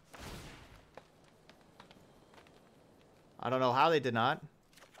 I don't know how they did not.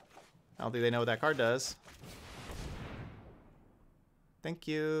 I don't think they know what that card does. Thank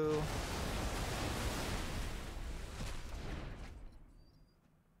you.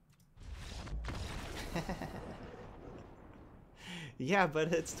 Yeah,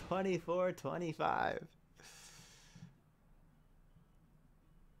 but it's 24-25.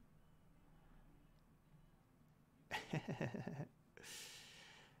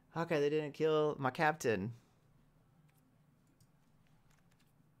 Okay, they didn't kill my captain.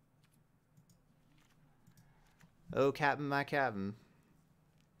 Oh, captain, my captain.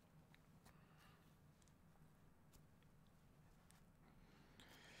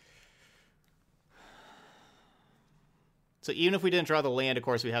 So even if we didn't draw the land, of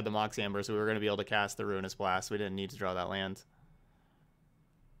course, we had the Mox Amber, so we were going to be able to cast the Ruinous Blast. We didn't need to draw that land.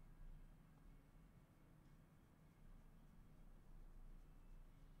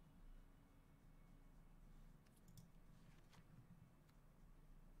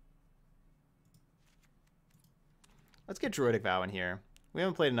 Let's get Druidic Vow in here. We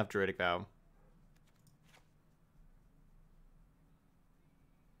haven't played enough Druidic Vow.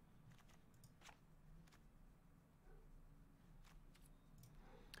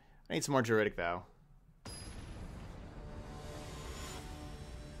 I need some more Druidic Vow.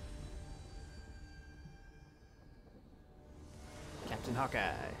 Captain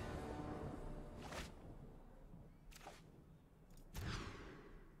Hawkeye.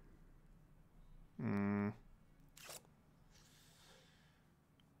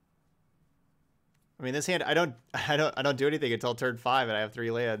 I mean, this hand, I don't do anything until turn 5, and I have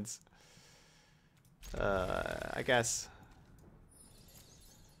 3 lands. I guess.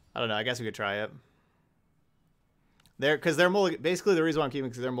 I don't know. I guess we could try it. Because they're mulling. Basically, the reason why I'm keeping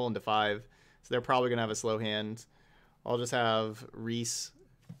because they're mulling to 5, so they're probably gonna have a slow hand. I'll just have Reese's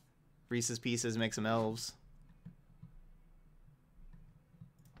Pieces make some elves.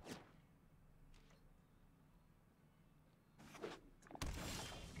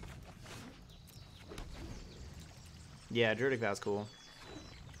 Yeah, Druidic Vow's cool.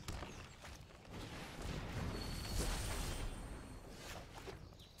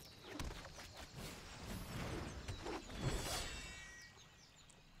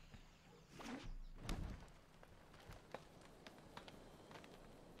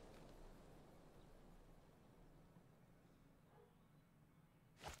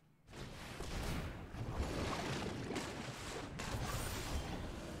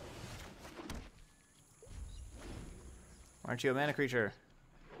 Aren't you a mana creature?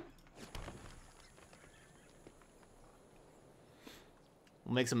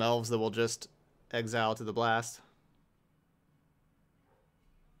 We'll make some elves that will just exile to the blast.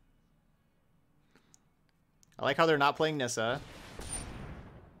 I like how they're not playing Nissa.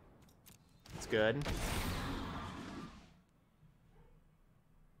 It's good.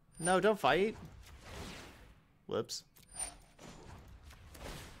 No, don't fight. Whoops.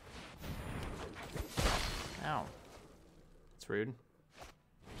 Ow. That's rude.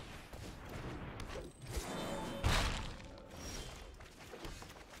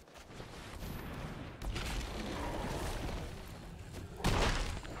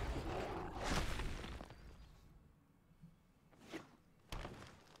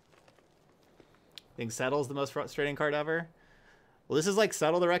 Think Settle's the most frustrating card ever? Well, this is like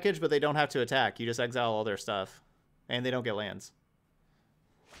Settle the Wreckage, but they don't have to attack. You just exile all their stuff. And they don't get lands.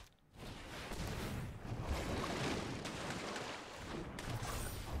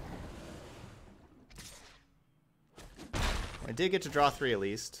 I did get to draw 3 at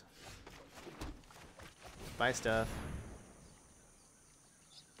least. Buy stuff.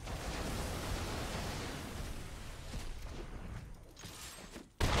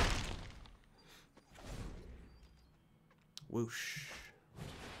 Whoosh.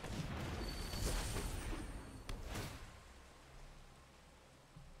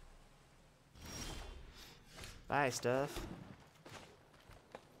 Buy stuff.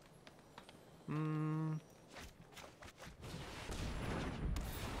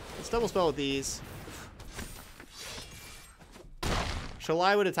 Let's double spell with these.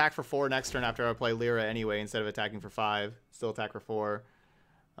 Shalai would attack for 4 next turn after I play Lyra anyway, instead of attacking for 5. Still attack for 4.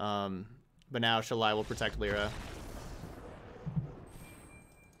 But now Shalai will protect Lyra.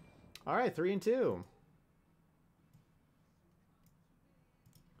 Alright, 3 and 2.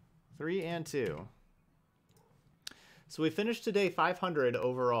 3 and 2. So we finished today 500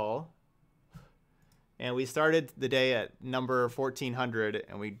 overall. And we started the day at number 1400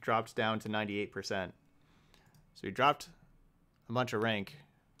 and we dropped down to 98%. So we dropped a bunch of rank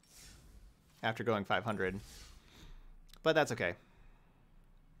after going 500. But that's okay.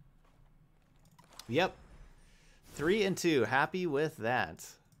 Yep. 3 and 2. Happy with that.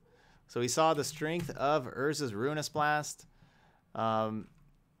 So we saw the strength of Urza's Ruinous Blast. You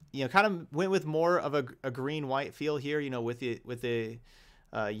know, kind of went with more of a green-white feel here, you know, with the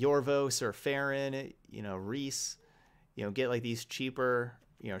Yorvos or Farron, you know, Reese, you know, get like these cheaper,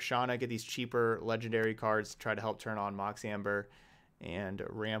 you know, Shauna, get these cheaper legendary cards to try to help turn on Mox Amber and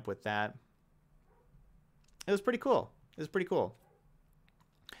ramp with that. It was pretty cool. It was pretty cool.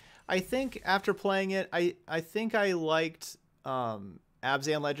 I think after playing it, I think I liked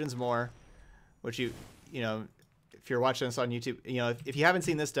Abzan Legends more, which you know, if you're watching this on YouTube, you know, if you haven't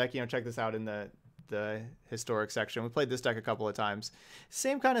seen this deck, you know, check this out in the historic section. We played this deck a couple of times.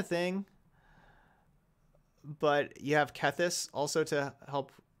 Same kind of thing, but you have Kethis also to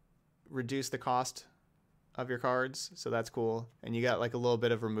help reduce the cost of your cards, so that's cool. And you got like a little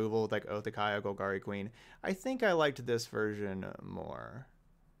bit of removal with like Oath of Kaya, Golgari Queen. I think I liked this version more,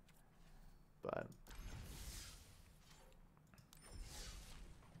 but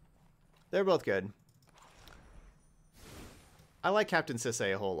they're both good. I like Captain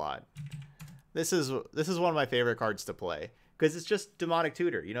Sisay a whole lot. This is one of my favorite cards to play because it's just Demonic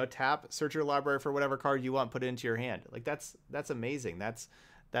Tutor. You know, tap, search your library for whatever card you want, put it into your hand. Like that's amazing. That's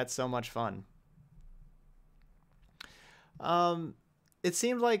so much fun. It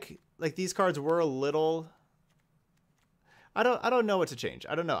seemed like these cards were a little. I don't know what to change.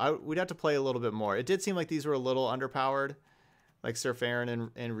 I don't know. We'd have to play a little bit more. It did seem like these were a little underpowered, like Sir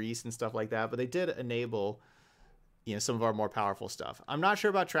Farron and Reese and stuff like that. But they did enable, you know, some of our more powerful stuff. I'm not sure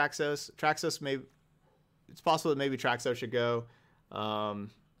about Traxos. Traxos may, it's possible that maybe Traxos should go.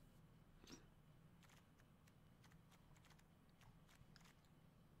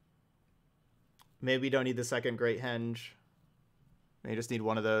 Maybe you don't need the second Great Henge. You just need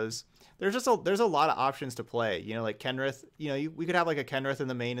one of those. There's a lot of options to play. You know, like Kenrith. You know, we could have like a Kenrith in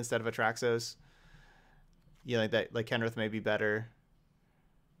the main instead of a Traxos. You know, like that. Like Kenrith may be better.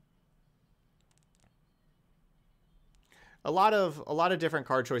 a lot of different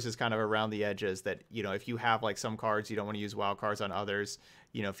card choices kind of around the edges that, you know, if you have like some cards you don't want to use wild cards on others,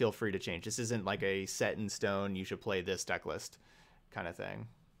 you know, feel free to change. This isn't like a set in stone, you should play this deck list kind of thing.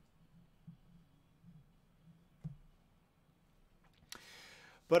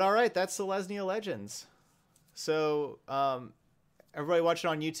 But all right, that's Selesnya Legends. So everybody watching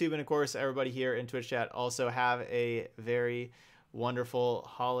on YouTube, and of course everybody here in Twitch chat, also have a very wonderful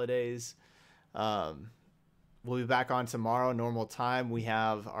holidays. We'll be back on tomorrow, normal time. We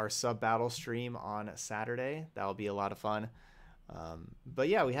have our sub battle stream on Saturday. That'll be a lot of fun. But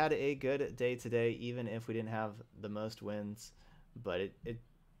yeah, we had a good day today, even if we didn't have the most wins. But it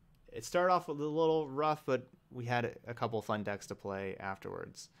started off a little rough, but we had a couple fun decks to play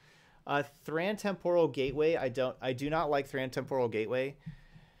afterwards. Thran Temporal Gateway. I do not like Thran Temporal Gateway.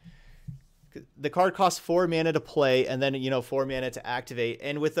 The card costs 4 mana to play, and then, you know, 4 mana to activate.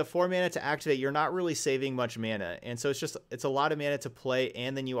 And with the 4 mana to activate, you're not really saving much mana. And so it's a lot of mana to play,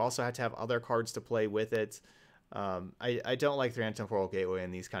 and then you also have to have other cards to play with it. I don't like Thran Temporal Gateway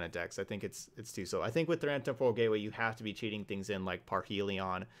in these kind of decks. I think it's too slow. I think with Thran Temporal Gateway, you have to be cheating things in like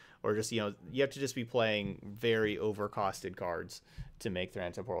Parhelion, or just, you know, you have to just be playing very overcosted cards to make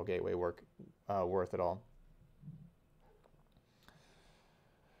Thran Temporal Gateway work worth it all.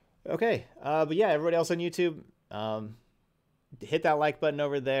 Okay, but yeah, everybody else on YouTube, hit that like button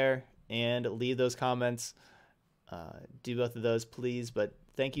over there and leave those comments. Do both of those, please. But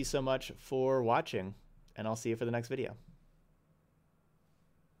thank you so much for watching, and I'll see you for the next video.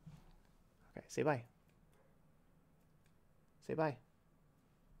 Okay, say bye. Say bye.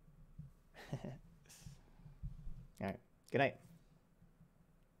 All right, good night.